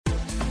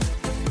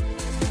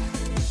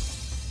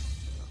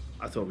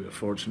thought we were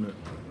fortunate.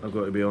 I've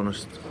got to be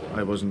honest.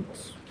 I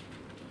wasn't.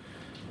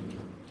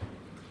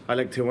 I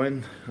like to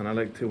win, and I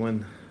like to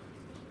win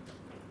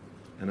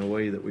in a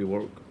way that we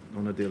work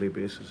on a daily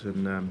basis,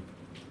 and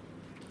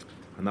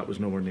that was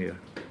nowhere near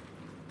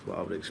what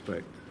I would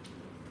expect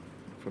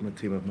from a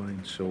team of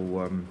mine. So,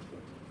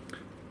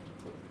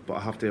 but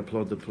I have to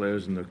applaud the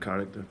players and their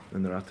character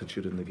and their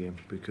attitude in the game,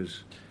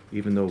 because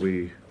even though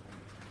we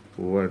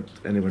weren't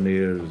anywhere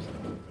near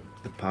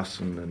the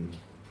passing and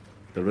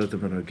the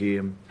rhythm in our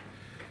game,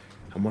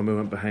 and when we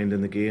went behind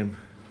in the game,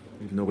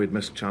 even though we'd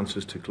missed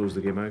chances to close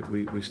the game out,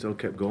 we still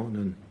kept going,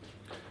 and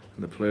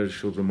the players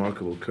showed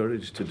remarkable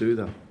courage to do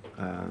that.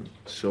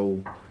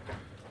 So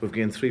we've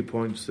gained 3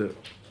 points that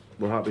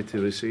we're happy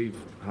to receive,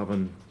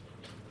 having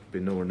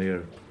been nowhere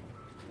near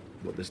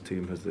what this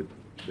team has the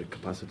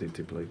capacity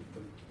to play.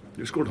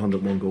 We scored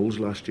 101 goals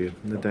last year,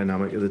 and the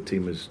dynamic of the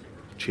team has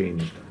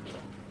changed.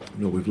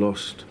 We've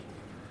lost,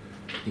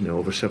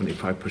 over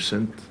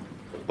 75%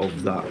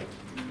 of that.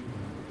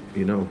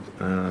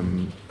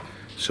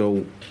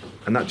 So,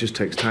 and that just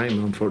takes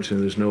time.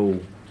 Unfortunately,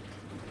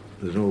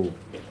 there's no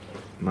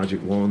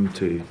magic wand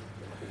to,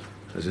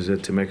 as I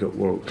said, to make it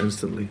work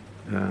instantly.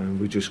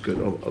 We just got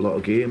a lot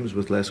of games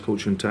with less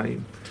coaching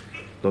time,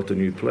 a lot of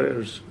new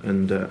players,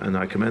 and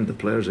I commend the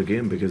players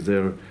again, because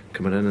they're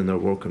coming in and they're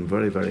working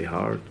very, very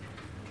hard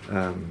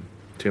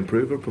to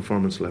improve our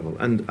performance level.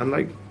 And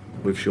like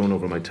we've shown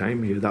over my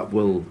time here, that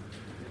will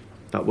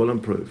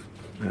improve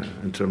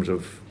in terms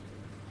of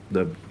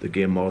the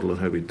game model and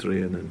how we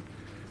train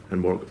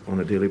and work on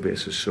a daily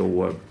basis.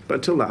 So, but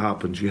until that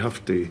happens, you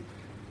have to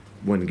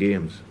win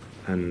games.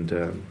 And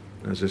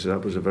as I said,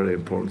 that was a very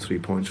important 3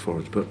 points for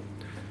us. But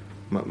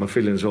my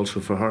feeling is also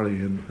for Harry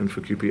and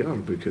for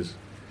QPR, because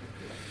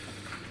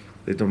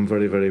they've done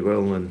very, very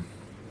well,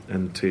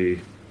 and to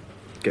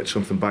get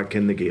something back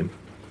in the game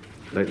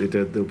like they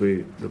did, they'll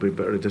be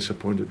bitterly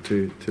disappointed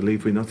to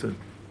leave with nothing.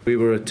 We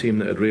were a team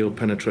that had real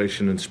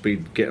penetration and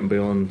speed, getting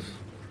beyond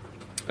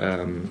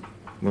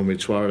when we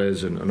had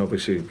Suarez and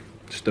obviously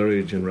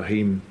Sturridge and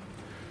Raheem.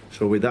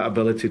 So with that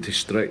ability to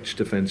stretch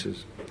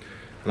defences,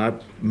 and I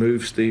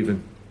moved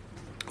Stephen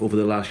over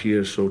the last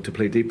year or so to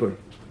play deeper,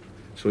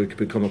 so he could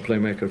become a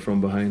playmaker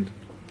from behind,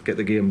 get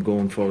the game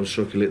going for us,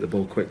 circulate the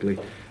ball quickly,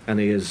 and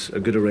he has a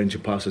good range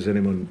of passes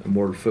anyone in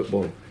world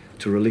football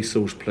to release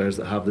those players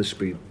that have the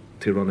speed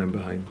to run in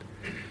behind.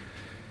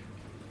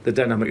 The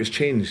dynamic has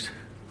changed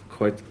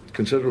quite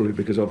considerably,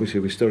 because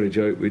obviously with Sturridge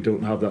out, we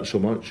don't have that so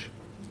much,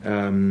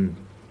 and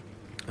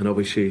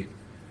obviously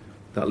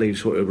that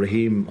leaves sort of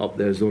Raheem up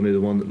there as the only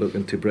one that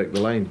looking to break the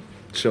line.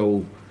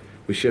 So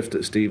we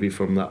shifted Stevie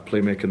from that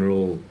playmaking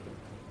role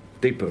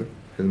deeper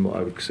in what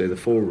I would say the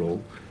 4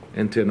 role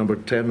into a number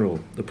 10 role.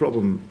 The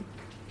problem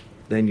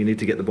then, you need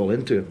to get the ball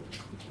into him.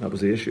 That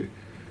was the issue.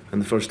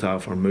 And the first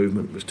half, our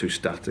movement was too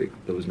static.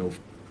 There was no,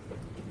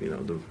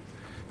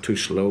 too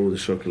slow. The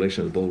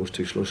circulation of the ball was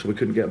too slow, so we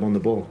couldn't get him on the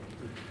ball.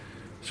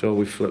 So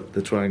we flipped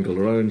the triangle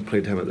around,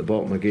 played him at the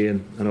bottom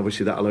again, and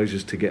obviously that allows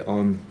us to get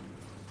on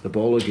the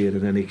ball again,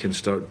 and then he can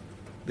start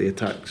the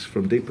attacks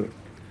from deeper.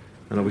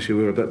 And obviously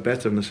we were a bit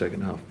better in the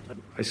second half.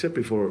 I said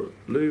before,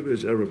 Lou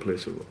is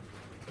irreplaceable,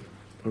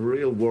 a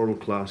real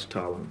world-class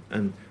talent,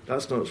 and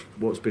that's not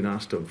what's been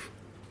asked of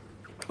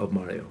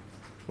Mario.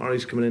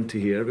 Mario's coming into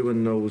here,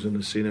 everyone knows and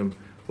has seen him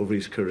over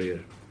his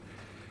career.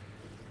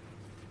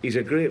 He's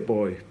a great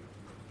boy.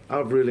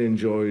 I've really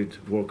enjoyed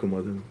working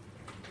with him.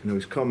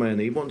 He's come in,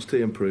 he wants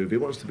to improve, he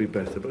wants to be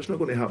better, but it's not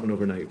going to happen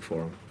overnight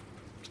for him.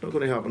 It's not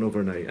going to happen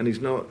overnight, and he's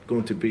not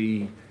going to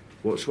be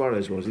what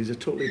Suarez was. He's a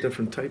totally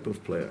different type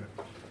of player.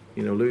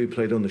 Louis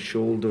played on the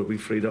shoulder. We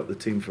freed up the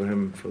team for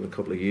him for a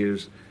couple of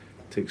years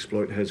to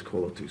exploit his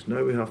qualities.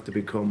 Now we have to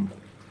become,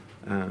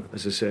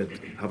 as I said,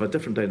 have a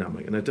different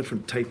dynamic and a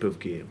different type of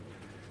game.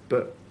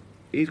 But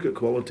he's got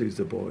qualities,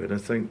 the boy, and I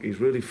think he's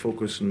really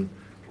focusing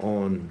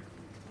on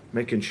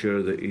making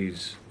sure that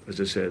he's, as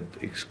I said,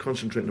 he's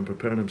concentrating on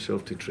preparing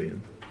himself to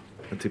train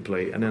and to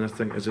play. And then I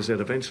think, as I said,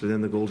 eventually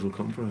then the goals will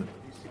come for him.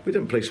 We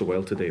didn't play so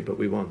well today, but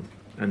we won.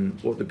 And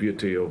what the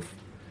beauty of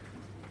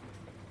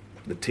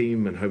the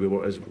team and how we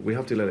work is, we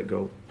have to let it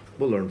go.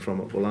 We'll learn from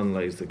it. We'll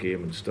analyse the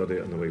game and study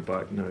it on the way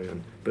back now.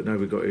 But now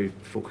we've got to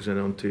focus in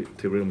on to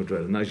Real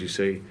Madrid. And as you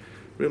say,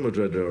 Real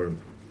Madrid are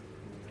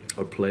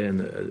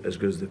playing as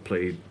good as they've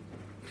played,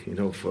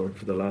 for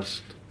the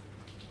last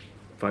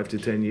 5 to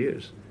 10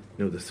 years.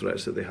 The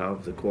threats that they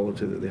have, the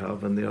quality that they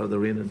have, and they are the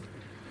reigning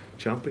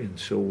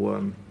champions.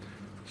 So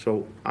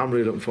I'm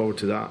really looking forward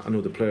to that. I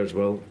know the players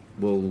will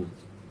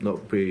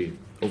not be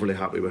overly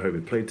happy with how we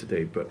played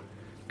today, but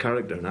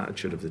character and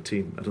attitude of the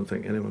team, I don't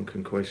think anyone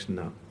can question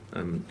that.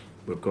 And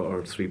we've got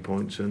our 3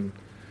 points, and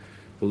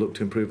we'll look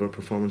to improve our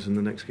performance in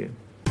the next game.